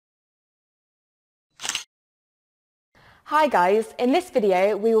Hi guys, in this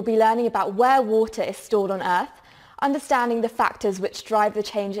video we will be learning about where water is stored on Earth, understanding the factors which drive the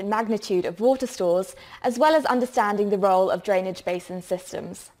change in magnitude of water stores, as well as understanding the role of drainage basin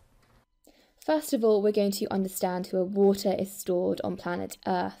systems. First of all, we're going to understand where water is stored on planet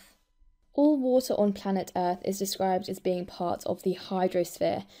Earth. All water on planet Earth is described as being part of the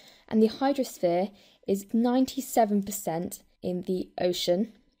hydrosphere, and the hydrosphere is 97% in the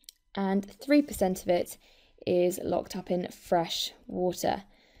ocean, and 3% of it is locked up in fresh water.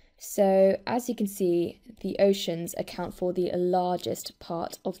 So as you can see, the oceans account for the largest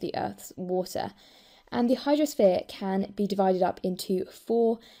part of the Earth's water. And the hydrosphere can be divided up into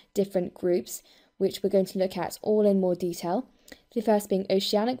 4 different groups, which we're going to look at all in more detail. The first being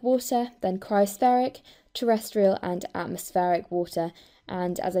oceanic water, then cryospheric, terrestrial and atmospheric water.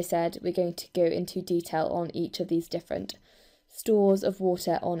 And as I said, we're going to go into detail on each of these different stores of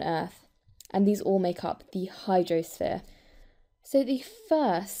water on Earth. And these all make up the hydrosphere. So the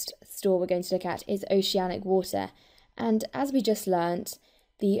first store we're going to look at is oceanic water. And as we just learnt,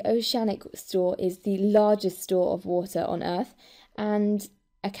 the oceanic store is the largest store of water on Earth and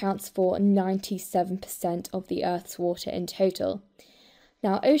accounts for 97% of the Earth's water in total.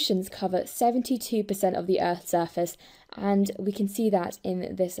 Now, oceans cover 72% of the Earth's surface, and we can see that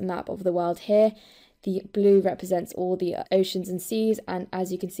in this map of the world here. The blue represents all the oceans and seas, and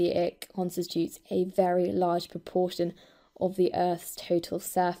as you can see, it constitutes a very large proportion of the Earth's total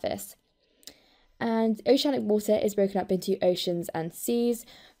surface. And oceanic water is broken up into oceans and seas.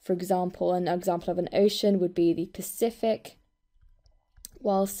 For example, an example of an ocean would be the Pacific,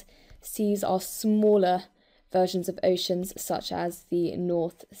 whilst seas are smaller versions of oceans such as the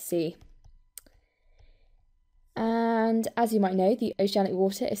North Sea. And as you might know, the oceanic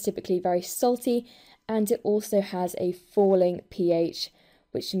water is typically very salty, and it also has a falling pH,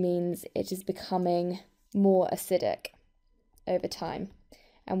 which means it is becoming more acidic over time.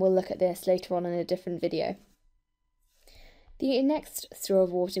 And we'll look at this later on in a different video. The next store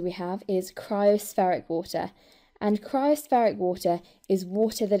of water we have is cryospheric water. And cryospheric water is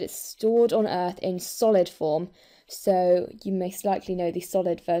water that is stored on Earth in solid form. So you most likely know the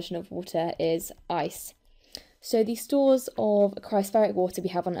solid version of water is ice. So the stores of cryospheric water we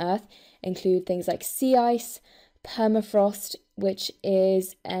have on Earth include things like sea ice, permafrost, which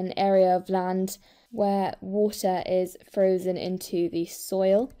is an area of land where water is frozen into the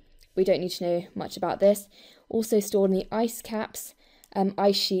soil. We don't need to know much about this. Also stored in the ice caps,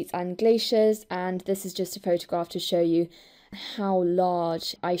 ice sheets and glaciers, and this is just a photograph to show you how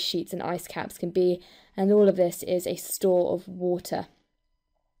large ice sheets and ice caps can be, and all of this is a store of water.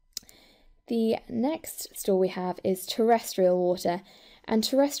 The next store we have is terrestrial water, and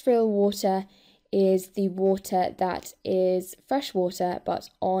terrestrial water is the water that is fresh water but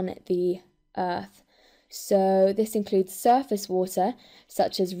on the Earth. So this includes surface water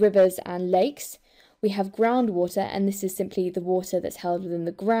such as rivers and lakes. We have groundwater, and this is simply the water that's held within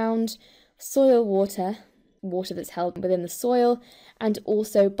the ground, soil water, water that's held within the soil, and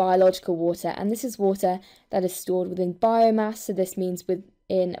also biological water, and this is water that is stored within biomass, so this means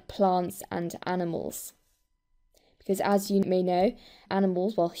within plants and animals. Because as you may know,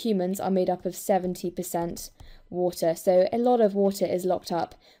 animals, well, humans, are made up of 70% water, so a lot of water is locked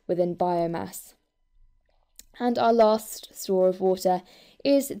up within biomass. And our last store of water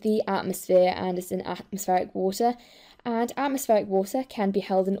is the atmosphere, and it's in atmospheric water. And atmospheric water can be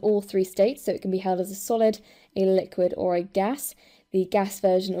held in all 3 states, so it can be held as a solid, a liquid or a gas. The gas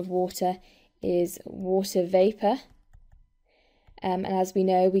version of water is water vapour. And as we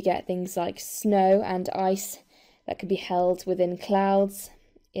know, we get things like snow and ice that can be held within clouds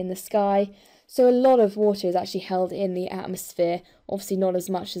in the sky. So a lot of water is actually held in the atmosphere, obviously not as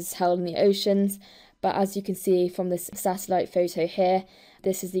much as held in the oceans, but as you can see from this satellite photo here,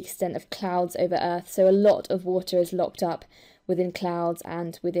 this is the extent of clouds over Earth, so a lot of water is locked up within clouds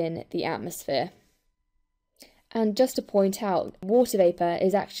and within the atmosphere. And just to point out, water vapour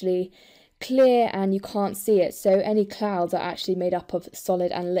is actually clear and you can't see it, so any clouds are actually made up of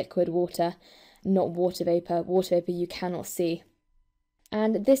solid and liquid water, not water vapour. Water vapour you cannot see.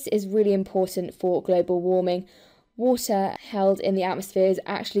 And this is really important for global warming. Water held in the atmosphere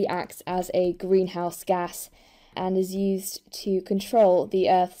actually acts as a greenhouse gas and is used to control the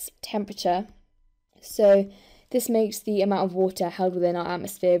Earth's temperature. So this makes the amount of water held within our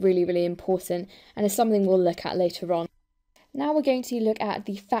atmosphere really, really important, and is something we'll look at later on. Now we're going to look at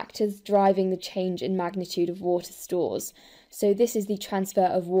the factors driving the change in magnitude of water stores. So this is the transfer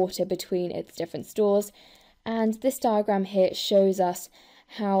of water between its different stores, and this diagram here shows us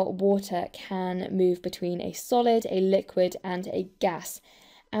how water can move between a solid, a liquid and a gas.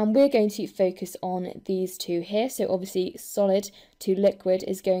 And we're going to focus on these two here. So obviously solid to liquid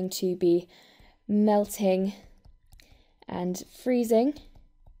is going to be melting and freezing.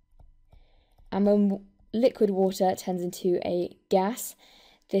 And when liquid water turns into a gas,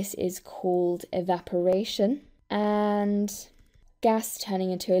 this is called evaporation. And gas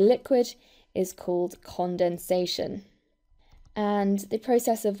turning into a liquid is called condensation. And the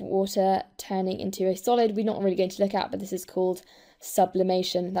process of water turning into a solid, we're not really going to look at, but this is called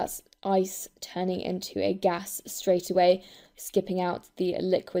sublimation. That's ice turning into a gas straight away, skipping out the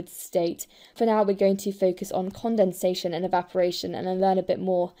liquid state. For now, we're going to focus on condensation and evaporation and then learn a bit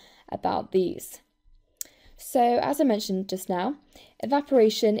more about these. So, as I mentioned just now,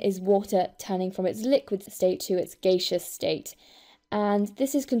 evaporation is water turning from its liquid state to its gaseous state. And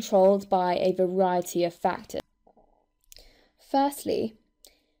this is controlled by a variety of factors. Firstly,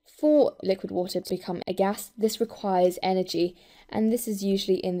 for liquid water to become a gas, this requires energy, and this is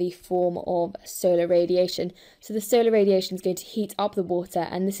usually in the form of solar radiation. So the solar radiation is going to heat up the water,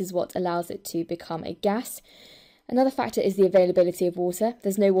 and this is what allows it to become a gas. Another factor is the availability of water.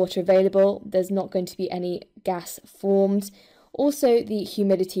 There's no water available, there's not going to be any gas formed. Also, the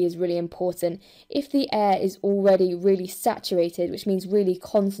humidity is really important. If the air is already really saturated, which means really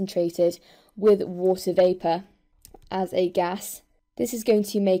concentrated with water vapour as a gas, this is going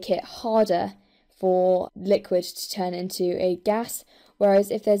to make it harder for liquid to turn into a gas,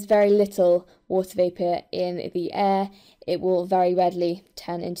 whereas if there's very little water vapour in the air, it will very readily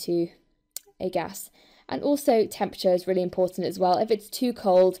turn into a gas. And also temperature is really important as well. If it's too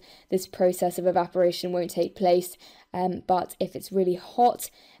cold, this process of evaporation won't take place, but if it's really hot,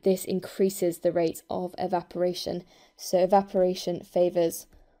 this increases the rate of evaporation. So evaporation favours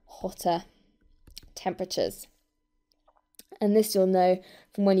hotter temperatures. And this you'll know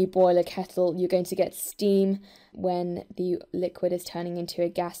from when you boil a kettle, you're going to get steam when the liquid is turning into a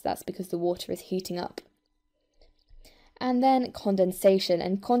gas. That's because the water is heating up. And then condensation.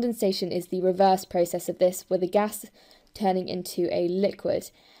 And condensation is the reverse process of this, with a gas turning into a liquid.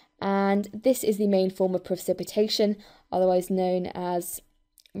 And this is the main form of precipitation, otherwise known as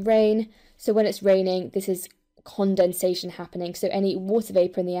rain. So when it's raining, this is condensation happening. So any water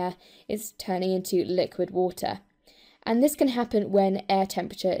vapour in the air is turning into liquid water. And this can happen when air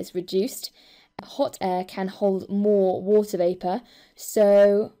temperature is reduced. Hot air can hold more water vapour,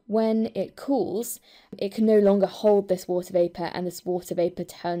 so when it cools, it can no longer hold this water vapour, and this water vapour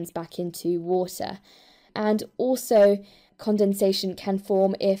turns back into water. And also, condensation can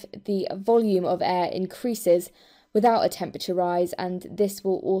form if the volume of air increases without a temperature rise, and this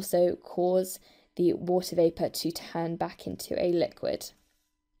will also cause the water vapour to turn back into a liquid.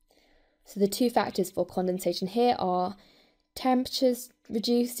 So the two factors for condensation here are temperatures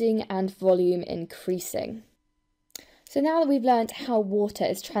reducing and volume increasing. So now that we've learnt how water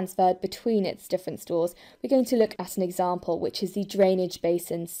is transferred between its different stores, we're going to look at an example, which is the drainage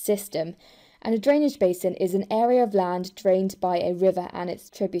basin system. And a drainage basin is an area of land drained by a river and its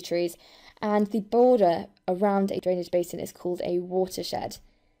tributaries, and the border around a drainage basin is called a watershed.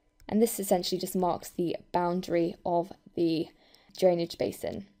 And this essentially just marks the boundary of the drainage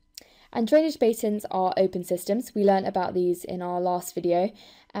basin. And drainage basins are open systems. We learned about these in our last video,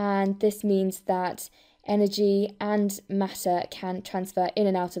 and this means that energy and matter can transfer in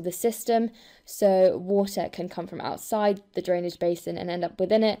and out of the system. So water can come from outside the drainage basin and end up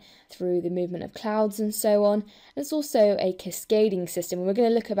within it through the movement of clouds and so on. And it's also a cascading system, and we're going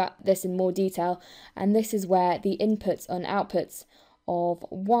to look about this in more detail. And this is where the inputs and outputs of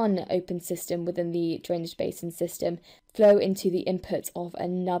one open system within the drainage basin system flow into the inputs of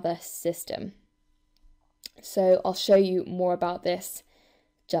another system. So I'll show you more about this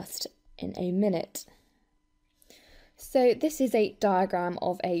just in a minute. So this is a diagram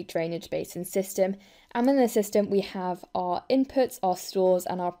of a drainage basin system, and in the system we have our inputs, our stores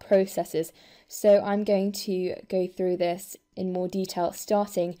and our processes. So I'm going to go through this in more detail,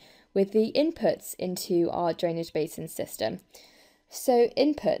 starting with the inputs into our drainage basin system. So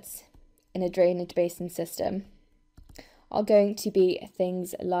inputs in a drainage basin system are going to be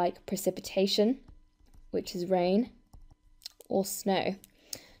things like precipitation, which is rain, or snow.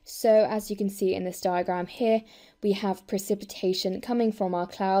 So as you can see in this diagram here, we have precipitation coming from our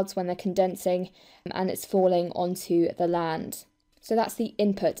clouds when they're condensing and it's falling onto the land. So that's the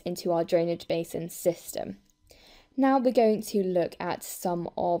input into our drainage basin system. Now we're going to look at some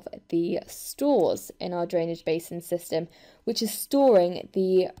of the stores in our drainage basin system, which is storing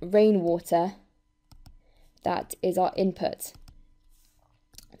the rainwater that is our input.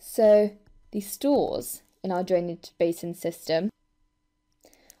 So the stores in our drainage basin system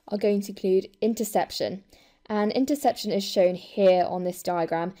are going to include interception, And interception is shown here on this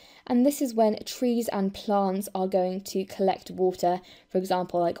diagram, and this is when trees and plants are going to collect water, for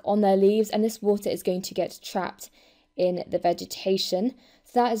example, like on their leaves, and this water is going to get trapped in the vegetation.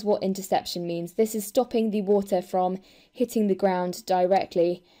 So that is what interception means. This is stopping the water from hitting the ground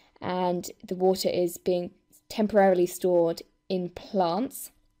directly, and the water is being temporarily stored in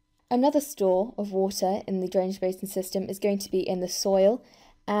plants. Another store of water in the drainage basin system is going to be in the soil,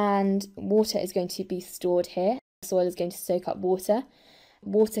 and water is going to be stored here. The soil is going to soak up water.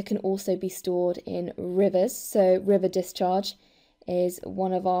 Water can also be stored in rivers, so river discharge is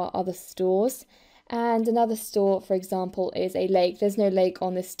one of our other stores. And another store, for example, is a lake. There's no lake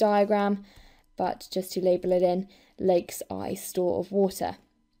on this diagram, but just to label it in, lakes are a store of water.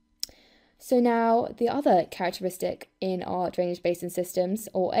 So now the other characteristic in our drainage basin systems,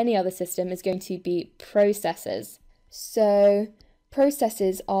 or any other system, is going to be processes. So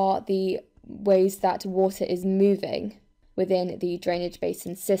processes are the ways that water is moving within the drainage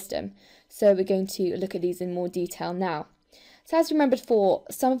basin system. So we're going to look at these in more detail now. So as you remembered before,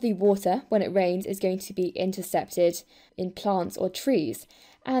 some of the water, when it rains, is going to be intercepted in plants or trees.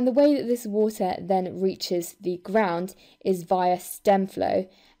 And the way that this water then reaches the ground is via stem flow.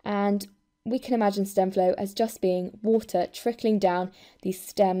 And we can imagine stem flow as just being water trickling down the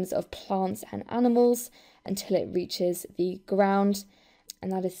stems of plants and animals until it reaches the ground,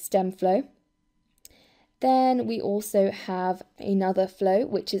 and that is stem flow. Then we also have another flow,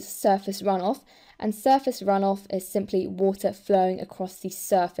 which is surface runoff, and surface runoff is simply water flowing across the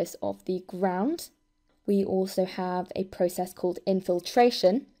surface of the ground. We also have a process called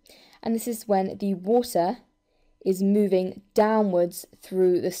infiltration, and this is when the water is moving downwards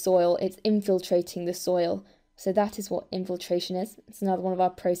through the soil. It's infiltrating the soil. So that is what infiltration is. It's another one of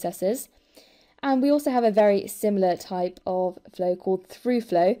our processes. And we also have a very similar type of flow called through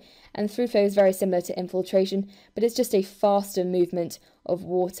flow. And through flow is very similar to infiltration, but it's just a faster movement of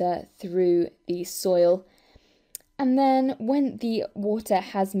water through the soil. And then when the water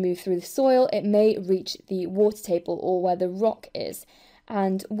has moved through the soil, it may reach the water table, or where the rock is.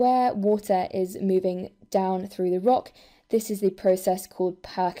 And where water is moving down through the rock, this is the process called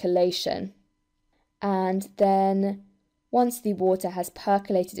percolation. And then once the water has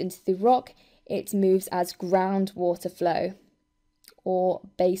percolated into the rock, it moves as groundwater flow or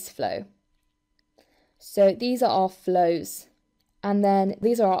base flow. So these are our flows. And then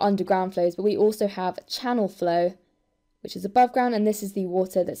these are our underground flows, but we also have channel flow, which is above ground, and this is the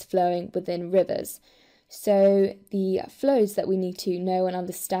water that's flowing within rivers. So the flows that we need to know and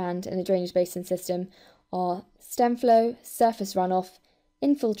understand in a drainage basin system are stem flow, surface runoff,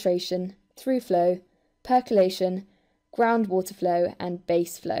 infiltration, through flow, percolation, groundwater flow, and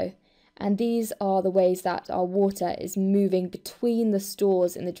base flow. And these are the ways that our water is moving between the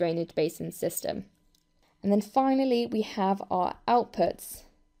stores in the drainage basin system. And then finally, we have our outputs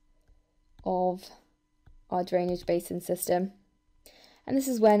of our drainage basin system. And this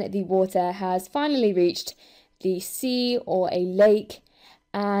is when the water has finally reached the sea or a lake,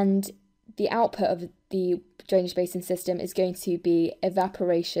 and the output of the drainage basin system is going to be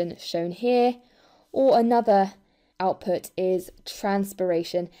evaporation, shown here, or another output is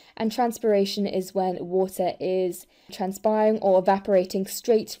transpiration. And transpiration is when water is transpiring or evaporating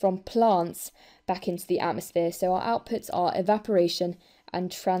straight from plants back into the atmosphere. So our outputs are evaporation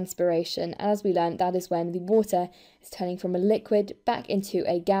and transpiration. As we learned, that is when the water is turning from a liquid back into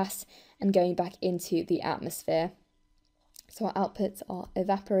a gas and going back into the atmosphere. So our outputs are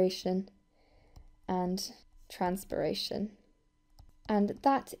evaporation and transpiration. And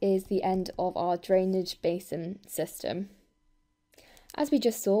that is the end of our drainage basin system. As we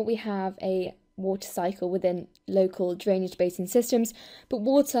just saw, we have a water cycle within local drainage basin systems, but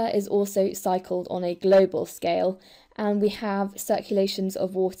water is also cycled on a global scale, and we have circulations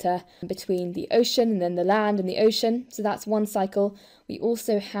of water between the ocean and then the land and the ocean, so that's one cycle. We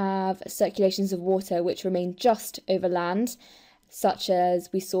also have circulations of water which remain just over land, such as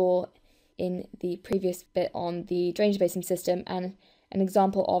we saw in the previous bit on the drainage basin system, and an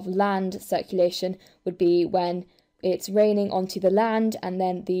example of land circulation would be when it's raining onto the land and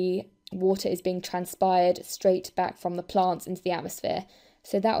then the water is being transpired straight back from the plants into the atmosphere.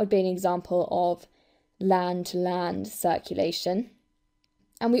 So that would be an example of land-to-land circulation.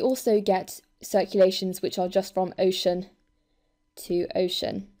 And we also get circulations which are just from ocean to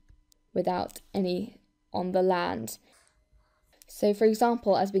ocean without any on the land. So for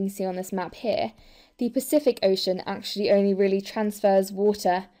example, as we can see on this map here, the Pacific Ocean actually only really transfers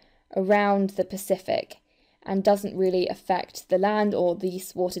water around the Pacific and doesn't really affect the land, or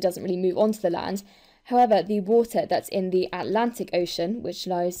this water doesn't really move onto the land. However, the water that's in the Atlantic Ocean, which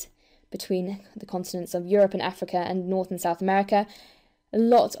lies between the continents of Europe and Africa and North and South America, a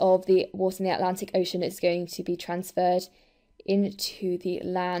lot of the water in the Atlantic Ocean is going to be transferred into the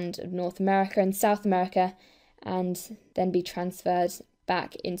land of North America and South America and then be transferred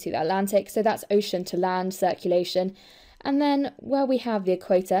back into the Atlantic. So that's ocean to land circulation. And then where we have the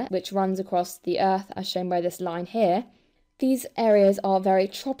equator, which runs across the Earth, as shown by this line here, these areas are very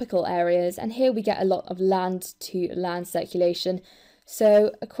tropical areas, and here we get a lot of land to land circulation.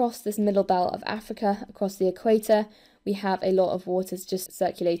 So across this middle belt of Africa, across the equator, we have a lot of waters just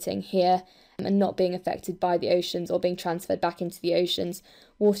circulating here and not being affected by the oceans or being transferred back into the oceans.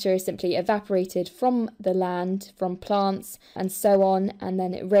 Water is simply evaporated from the land, from plants and so on, and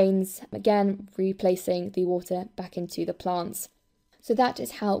then it rains again, replacing the water back into the plants. So that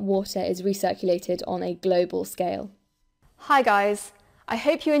is how water is recirculated on a global scale. Hi guys, I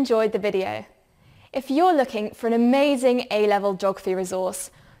hope you enjoyed the video. If you're looking for an amazing A-level geography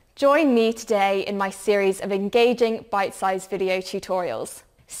resource, join me today in my series of engaging bite-sized video tutorials.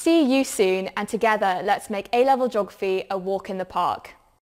 See you soon, and together let's make A-level geography a walk in the park.